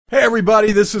Hey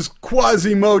everybody, this is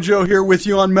Quasimojo here with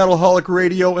you on Metalholic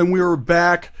Radio, and we are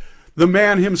back. The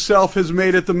man himself has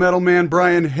made it, the metal man,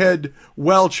 Brian Head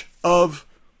Welch of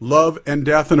Love and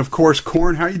Death, and of course,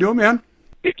 Korn. How you doing, man?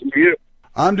 Thank you.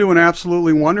 I'm doing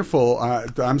absolutely wonderful.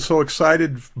 I'm so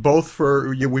excited both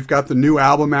for you. We've got the new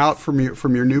album out from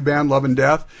your new band, Love and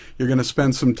Death. You're going to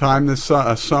spend some time this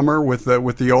summer with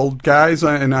the old guys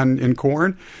in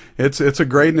Korn. It's a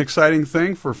great and exciting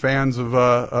thing for fans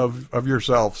of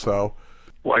yourself. So,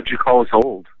 why'd you call us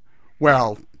old?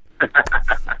 Well,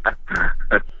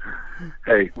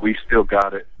 hey, we still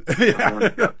got it. Yeah.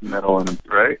 Got metal in them,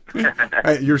 right?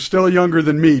 Hey, you're still younger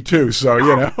than me too, so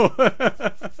you know.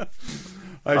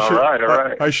 All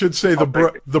right. I should say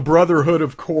the Brotherhood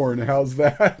of Korn. How's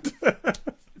that?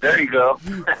 There you go.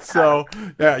 So,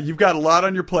 yeah, you've got a lot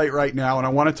on your plate right now, and I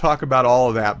want to talk about all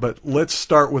of that. But let's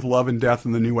start with Love and Death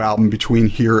and the new album, Between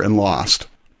Here and Lost.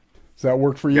 Does that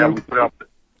work for you? Yeah, we put out.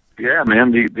 Yeah,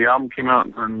 man. The album came out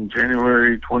on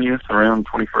January 20th, around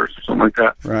 21st or something like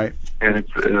that. Right. And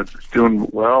it's doing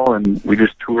well, and we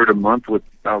just toured a month with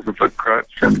 1,000 Foot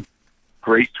Crutch, and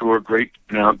great tour, great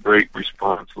turnout, great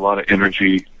response, a lot of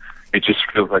energy. It just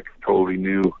feels like a totally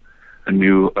a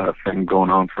new thing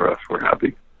going on for us. We're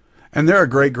happy. And they're a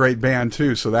great band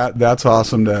too, so that's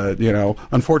awesome to, you know.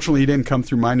 Unfortunately, you didn't come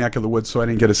through my neck of the woods, so I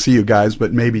didn't get to see you guys,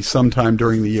 but maybe sometime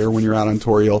during the year when you're out on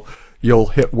tour, you'll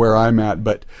hit where I'm at.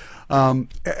 But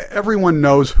everyone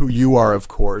knows who you are, of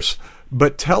course.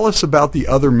 But tell us about the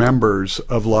other members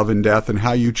of Love and Death and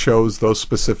how you chose those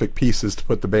specific pieces to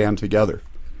put the band together.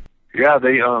 Yeah,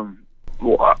 they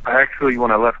well, actually,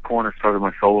 when I left Korn, I started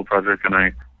my solo project, and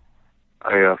I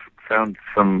found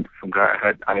some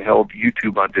guy. I held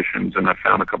YouTube auditions, and I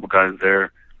found a couple guys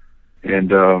there, and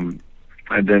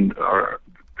then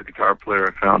the guitar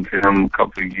player, I found him a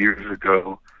couple of years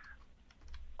ago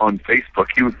on Facebook.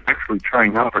 He was actually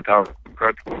trying out for Tower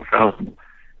of Found,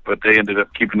 but they ended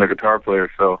up keeping the guitar player.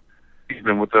 So he's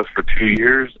been with us for 2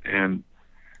 years, and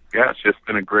yeah, it's just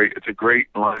been a great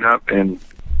lineup, and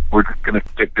we're going to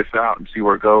stick this out and see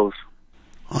where it goes.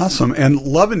 Awesome. And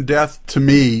Love and Death, to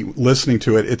me, listening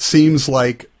to it, it seems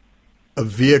like a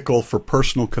vehicle for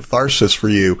personal catharsis for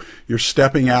you. You're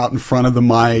stepping out in front of the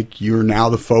mic. You're now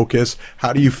the focus.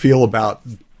 How do you feel about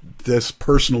this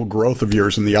personal growth of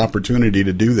yours and the opportunity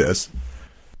to do this?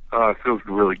 It feels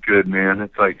really good, man.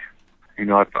 It's like, you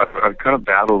know, I've kind of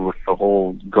battled with the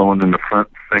whole going in the front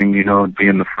thing, you know,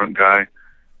 being the front guy.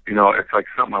 You know, it's like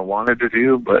something I wanted to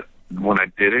do, but when I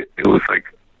did it, it was like,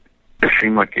 it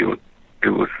seemed like it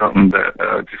was something that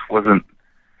just wasn't,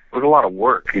 it was a lot of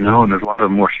work, you know, and there's a lot of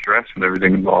more stress and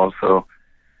everything involved. So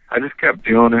I just kept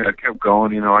doing it. I kept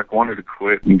going, you know. I wanted to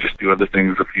quit and just do other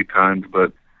things a few times,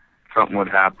 but something would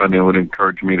happen. It would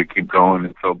encourage me to keep going.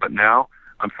 And so, but now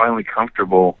I'm finally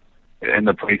comfortable in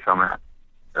the place I'm at.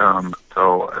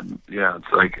 Yeah,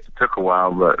 it's like, it took a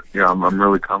while, but yeah, I'm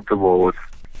really comfortable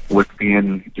with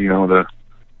being, you know, the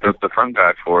front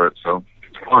guy for it. So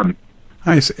it's fun.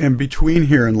 Nice. And Between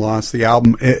Here and Lost, the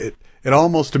album, it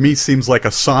almost to me seems like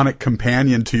a sonic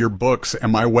companion to your books.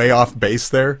 Am I way off base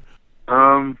there?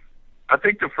 I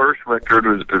think the first record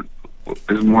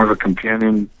is more of a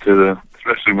companion to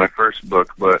especially my first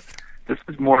book, but this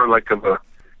is more like of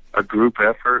a group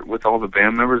effort with all the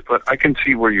band members. But I can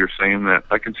see where you're saying that.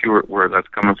 I can see where that's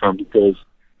coming from, because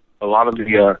a lot of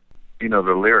the, you know,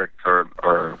 the lyrics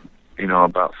are, you know,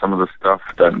 about some of the stuff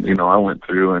that, you know, I went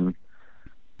through, and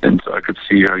so I could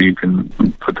see how you can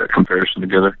put that comparison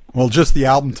together. Well, just the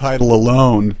album title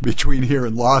alone, Between Here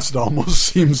and Lost, almost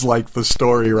seems like the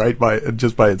story, right, by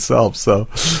itself. So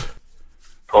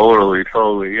totally,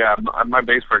 yeah. My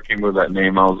bass player came with that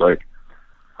name. I was like,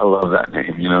 I love that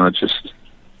name. You know, it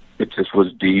just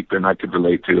was deep, and I could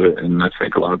relate to it, and I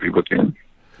think a lot of people can.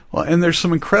 Well, and there's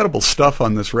some incredible stuff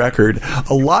on this record.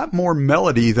 A lot more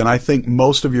melody than I think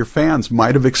most of your fans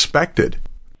might have expected.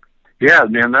 Yeah,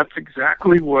 man, that's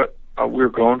exactly what we were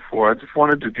going for. I just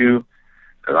wanted to do.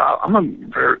 I'm a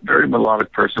very, very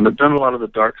melodic person. I've done a lot of the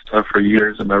dark stuff for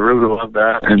years, and I really love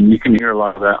that. And you can hear a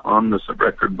lot of that on this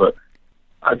record. But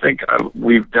I think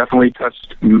we've definitely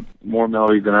touched more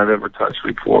melody than I've ever touched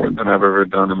before, than I've ever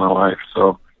done in my life.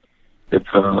 So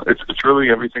it's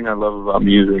really everything I love about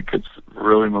music. It's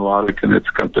really melodic, and it's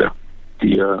got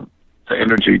the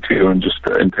energy too, and just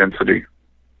the intensity.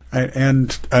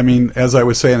 And I mean, as I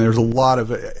was saying, there's a lot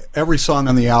of every song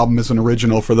on the album is an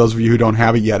original for those of you who don't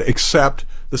have it yet, except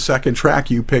the second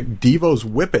track you picked, Devo's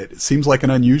Whip It. It seems like an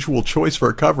unusual choice for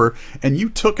a cover, and you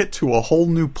took it to a whole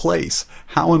new place.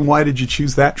 How and why did you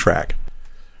choose that track?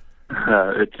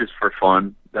 It's just for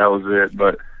fun. That was it.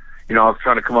 But, you know, I was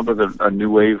trying to come up with a new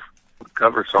wave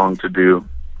cover song to do,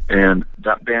 and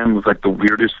that band was like the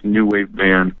weirdest new wave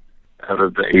band out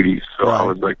of the 80s. So I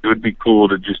was like, it would be cool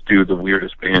to just do the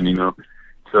weirdest band, you know.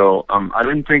 So I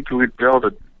didn't think we'd be able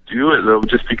to do it, though,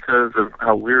 just because of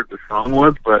how weird the song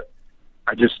was, but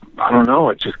I don't know,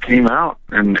 it just came out,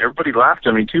 and everybody laughed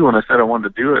at me, too, when I said I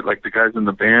wanted to do it, like the guys in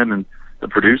the band and the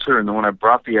producer, and then when I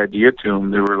brought the idea to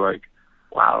them, they were like,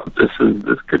 wow, this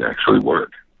could actually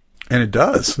work. And it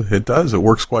does. It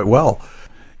works quite well.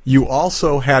 You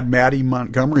also had Maddie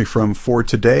Montgomery from For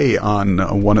Today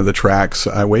on one of the tracks,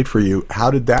 I Wait For You. How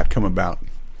did that come about?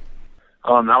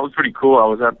 That was pretty cool. I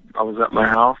was at my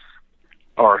house,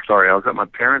 I was at my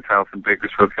parents' house in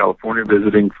Bakersfield, California,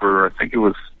 visiting for, I think it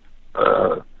was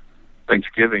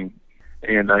Thanksgiving,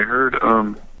 and I heard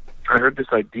this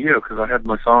idea, because I had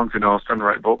my songs, you know, I was trying to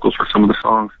write vocals for some of the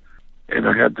songs, and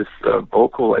I had this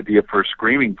vocal idea for a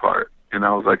screaming part, and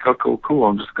I was like, oh, cool,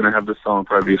 I'm just going to have this song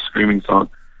probably be a screaming song.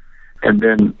 And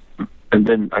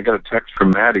then I got a text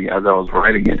from Maddie as I was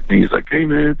writing it, and he's like, hey,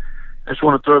 man, I just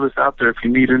want to throw this out there. If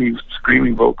you need any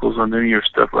screaming vocals on any of your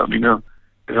stuff, let me know.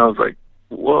 And I was like,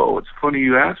 whoa, it's funny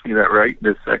you asked me that right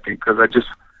this second, because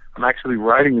I'm actually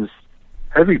writing this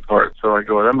heavy part. So I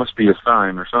go, that must be a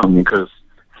sign or something,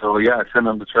 so yeah, I sent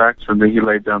him the tracks, and then he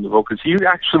laid down the vocals. He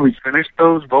actually finished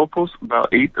those vocals about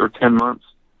 8 or 10 months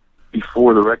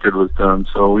before the record was done,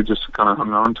 so we just kind of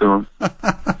hung on to him.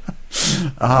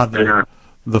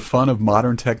 The fun of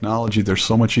modern technology. There's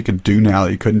so much you can do now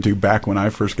that you couldn't do back when I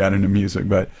first got into music.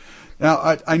 But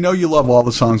now I know you love all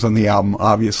the songs on the album,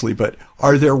 obviously, but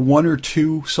are there one or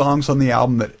two songs on the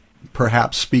album that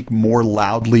perhaps speak more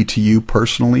loudly to you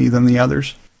personally than the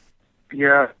others?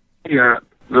 Yeah.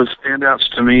 Those standouts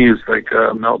to me is like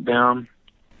Meltdown.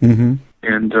 Mm-hmm.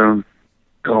 And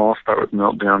I'll start with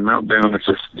Meltdown. Meltdown is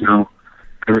just, you know,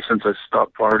 ever since I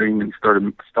stopped partying and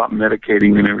stopped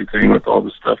medicating and everything with all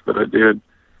the stuff that I did,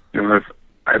 you know,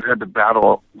 I've had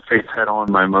to face head on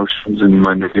my emotions and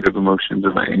my negative emotions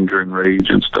and my anger and rage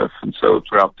and stuff. And so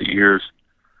throughout the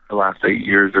last 8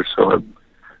 years or so, I've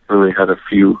really had a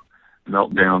few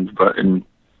meltdowns. But in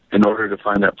order to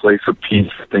find that place of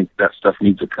peace, I think that stuff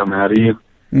needs to come out of you.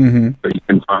 Mm-hmm. But you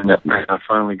can find that. I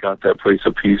finally got that place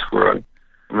of peace where I'm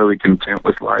really content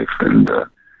with life. And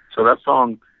so that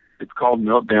song, it's called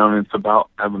Meltdown, and it's about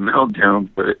having a meltdown,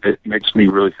 but it makes me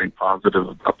really think positive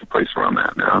about the place where I'm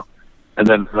at now. And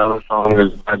then another song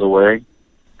is By the Way.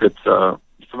 It's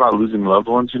about losing loved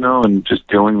ones, you know, and just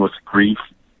dealing with grief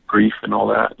and all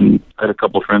that. And I had a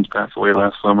couple friends pass away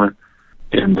last summer,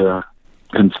 and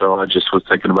so I just was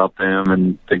thinking about them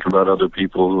and thinking about other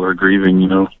people who are grieving, you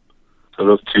know. So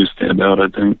those two stand out, I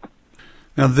think.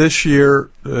 Now, this year,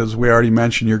 as we already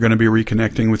mentioned, you're going to be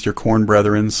reconnecting with your Korn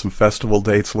brethren, some festival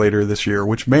dates later this year,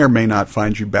 which may or may not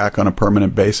find you back on a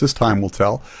permanent basis. Time will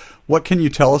tell. What can you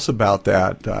tell us about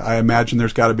that? I imagine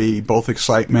there's got to be both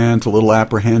excitement, a little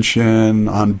apprehension,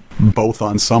 on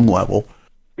some level.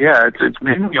 Yeah, it's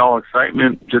mainly all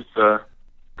excitement, just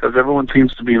because everyone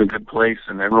seems to be in a good place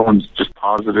and everyone's just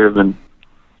positive, and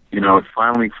you know, it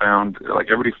finally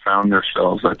everybody found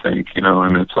themselves, I think, you know,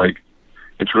 and it's like,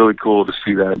 it's really cool to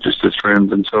see that just as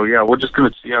friends. And so, yeah, we're just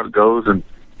going to see how it goes and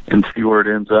see where it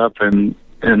ends up. And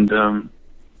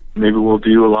maybe we'll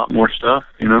do a lot more stuff,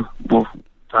 you know.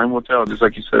 Time will tell, just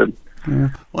like you said. Yeah.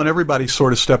 Well, and everybody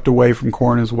sort of stepped away from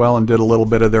Korn as well and did a little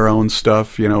bit of their own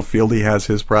stuff. You know, Fieldy has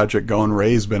his project going.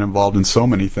 Ray's been involved in so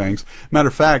many things. Matter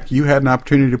of fact, you had an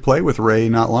opportunity to play with Ray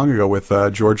not long ago with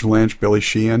George Lynch, Billy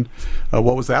Sheehan.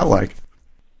 What was that like?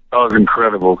 Oh, it was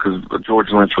incredible, because George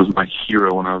Lynch was my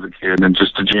hero when I was a kid, and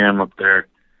just to jam up there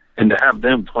and to have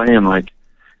them playing,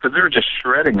 because they were just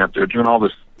shredding up there, doing all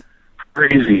this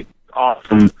crazy,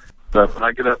 awesome stuff. And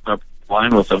I get up and I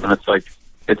line with them, and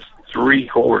it's 3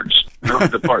 chords,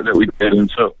 not the part that we did. And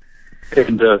so it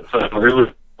was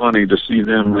funny to see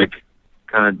them,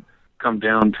 kind of come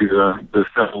down to the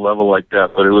same level like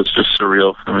that, but it was just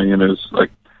surreal for me, and it was,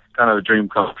 kind of a dream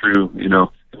come true, you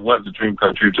know. It was a dream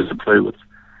come true just to play with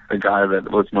a guy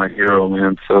that was my hero,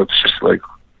 man. So it's just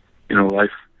you know,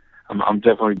 life. I'm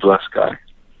definitely a blessed guy.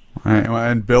 Right.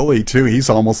 And Billy too. He's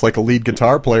almost like a lead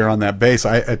guitar player on that bass.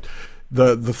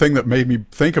 The thing that made me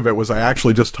think of it was I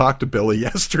actually just talked to Billy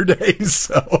yesterday.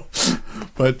 So,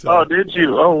 but oh, did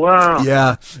you? Oh, wow.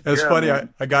 Yeah, it's funny.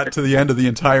 I got to the end of the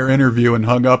entire interview and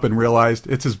hung up and realized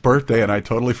it's his birthday, and I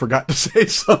totally forgot to say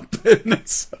something.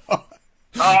 So.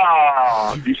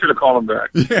 Oh, you should have called him back.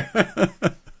 Yeah.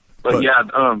 But yeah,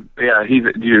 he's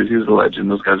a legend.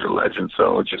 Those guys are legends.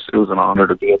 So it was an honor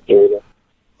to be up there. Well,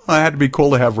 it had to be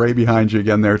cool to have Ray behind you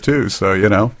again there too. So you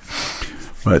know,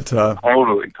 but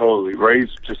totally.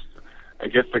 Ray's just, I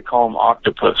guess they call him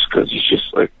Octopus because he's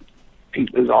just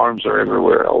his arms are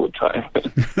everywhere all the time.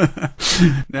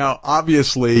 Now,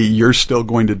 obviously, you're still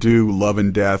going to do Love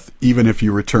and Death, even if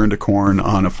you return to Korn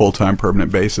on a full-time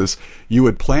permanent basis. You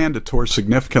would plan to tour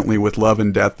significantly with Love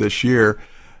and Death this year.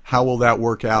 How will that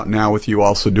work out now with you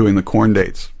also doing the Korn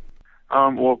dates?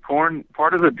 Well, Korn,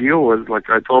 part of the deal was, like,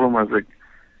 I told him, I was like,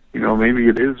 you know, maybe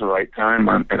it is the right time.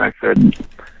 And I said,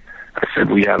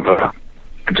 we have I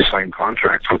just signed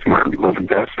contracts with my Love and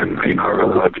Death, and, you know, I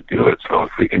really like to do it. So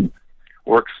if we can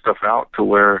work stuff out to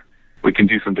where we can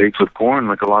do some dates with Korn,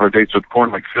 like a lot of dates with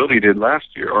Korn, like Philly did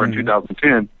last year or in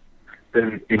 2010,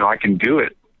 then, you know, I can do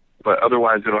it. But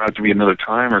otherwise, it'll have to be another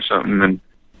time or something.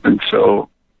 And so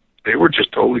they were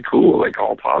just totally cool, like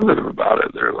all positive about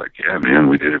it. They're like, yeah, man,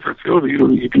 we did it for Philly.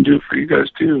 You can do it for you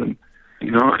guys too. And,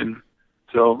 you know, and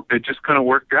so it just kind of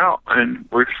worked out. And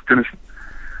we're going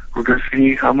to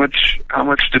see how much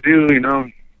to do, you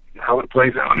know, how it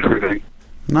plays out and everything.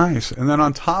 Nice. And then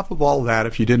on top of all that,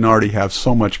 if you didn't already have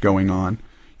so much going on,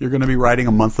 you're going to be writing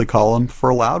a monthly column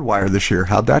for Loudwire this year.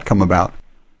 How'd that come about?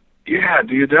 Yeah,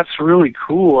 dude, that's really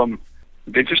cool.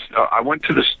 I went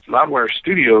to the Loudwire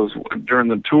studios during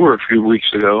the tour a few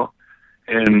weeks ago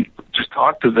and just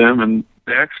talked to them, and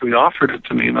they actually offered it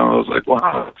to me, and I was like,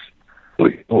 wow, it's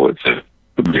really cool. It's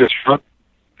the biggest rock,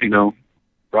 you know,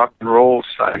 rock and roll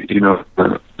side, you know,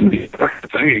 thing,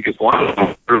 because one of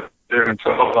them, they're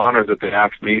so honored that they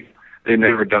asked me. They'd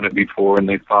never done it before, and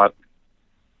they thought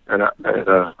that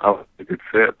I was a good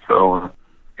fit. So,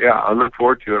 yeah, I look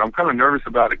forward to it. I'm kind of nervous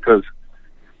about it because,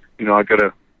 you know, I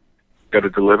gotta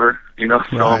deliver, you know.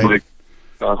 So right. I'm like,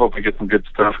 I hope I get some good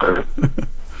stuff. I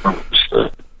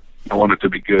want it to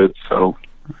be good. So,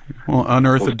 well,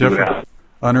 unearth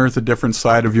a different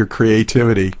side of your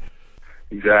creativity.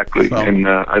 Exactly, so. And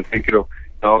I think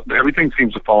everything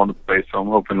seems to fall into place, so I'm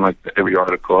hoping like every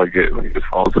article I get, like, it just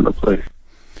falls into place.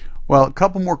 Well, a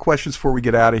couple more questions before we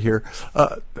get out of here.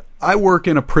 I work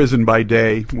in a prison by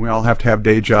day. We all have to have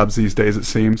day jobs these days, it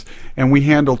seems, and we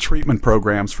handle treatment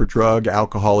programs for drug,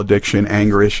 alcohol addiction,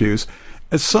 anger issues.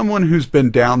 As someone who's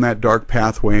been down that dark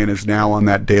pathway and is now on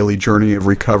that daily journey of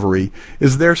recovery,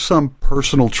 is there some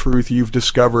personal truth you've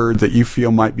discovered that you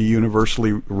feel might be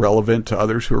universally relevant to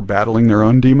others who are battling their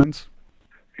own demons?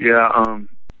 Yeah,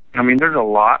 I mean, there's a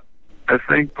lot, I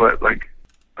think, but like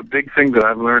a big thing that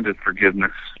I've learned is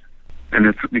forgiveness. And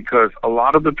it's because a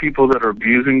lot of the people that are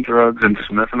abusing drugs and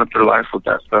just messing up their lives with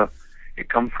that stuff, it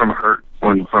comes from hurt,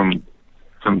 from some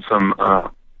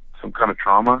kind of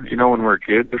trauma, you know, when we're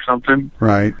kids or something.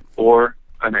 Right. Or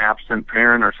an absent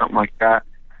parent or something like that.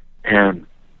 And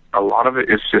a lot of it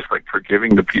is just like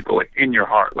forgiving the people, like in your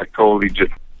heart, like totally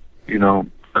just, you know,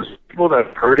 people that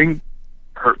are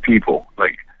hurt people.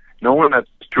 Like no one that's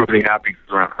truly happy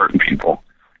goes around hurting people.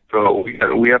 So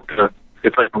we have to,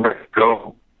 it's like let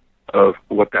go of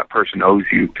what that person owes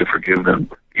you to forgive them.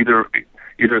 Either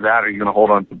that, or you're going to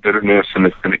hold on to bitterness and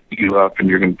it's going to eat you up and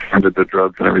you're going to turn to the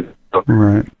drugs and everything. So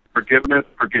right. Forgiveness,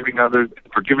 forgiving others,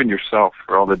 forgiving yourself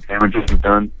for all the damages you've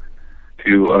done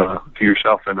to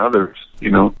yourself and others, you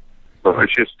know. So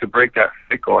it's just to break that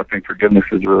cycle. I think forgiveness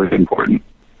is really important.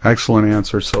 Excellent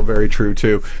answer. So very true,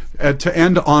 too. To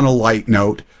end on a light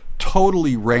note,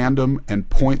 totally random and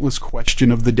pointless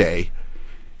question of the day.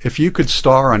 If you could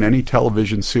star on any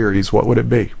television series, what would it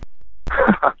be?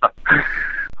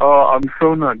 Oh, I'm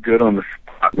so not good on the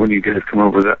spot when you guys come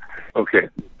up with that. Okay.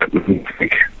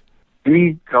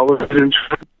 Any television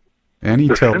show? Any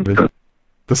television.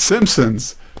 The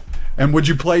Simpsons. And would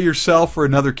you play yourself or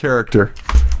another character?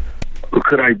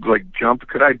 Could I, like, jump?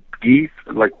 Could I be,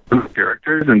 like, those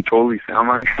characters and totally sound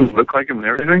like him, look like him and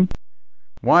everything?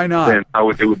 Why not? Then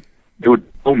it would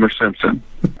Homer Simpson,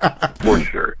 for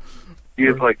sure. He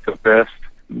is, like, the best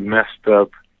messed up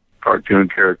cartoon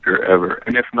character ever.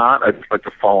 And if not, I'd just like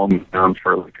to follow him down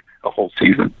for, like, a whole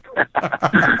season.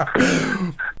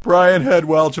 Brian Head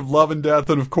Welch of Love and Death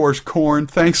and, of course, Korn,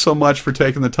 thanks so much for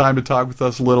taking the time to talk with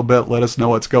us a little bit. Let us know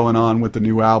what's going on with the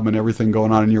new album and everything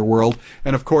going on in your world.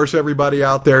 And, of course, everybody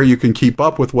out there, you can keep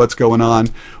up with what's going on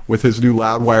with his new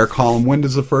Loudwire column. When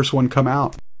does the first one come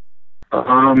out?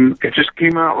 It just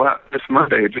came out this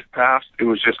Monday. It just passed. It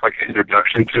was just like an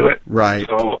introduction to it. Right.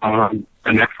 So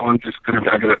the next one's just going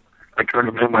to, I turn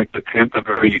them in like the 10th of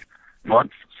every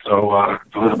month. So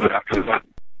it's a little bit after that.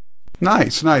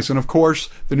 Nice. And of course,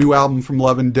 the new album from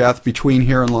Love and Death, Between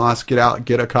Here and Lost. Get out,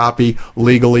 get a copy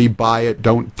legally, buy it,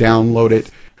 don't download it.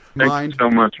 Thanks so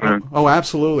much, man. Oh,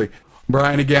 absolutely.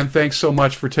 Brian, again, thanks so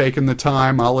much for taking the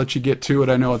time. I'll let you get to it.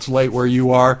 I know it's late where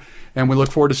you are, and we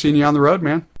look forward to seeing you on the road,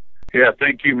 man. Yeah,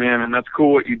 thank you, man. And that's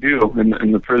cool what you do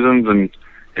in the prisons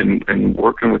and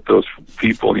working with those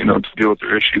people, you know, to deal with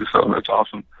their issues. So that's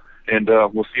awesome. and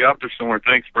we'll see you out there somewhere.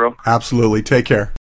 Thanks, bro. Absolutely. Take care.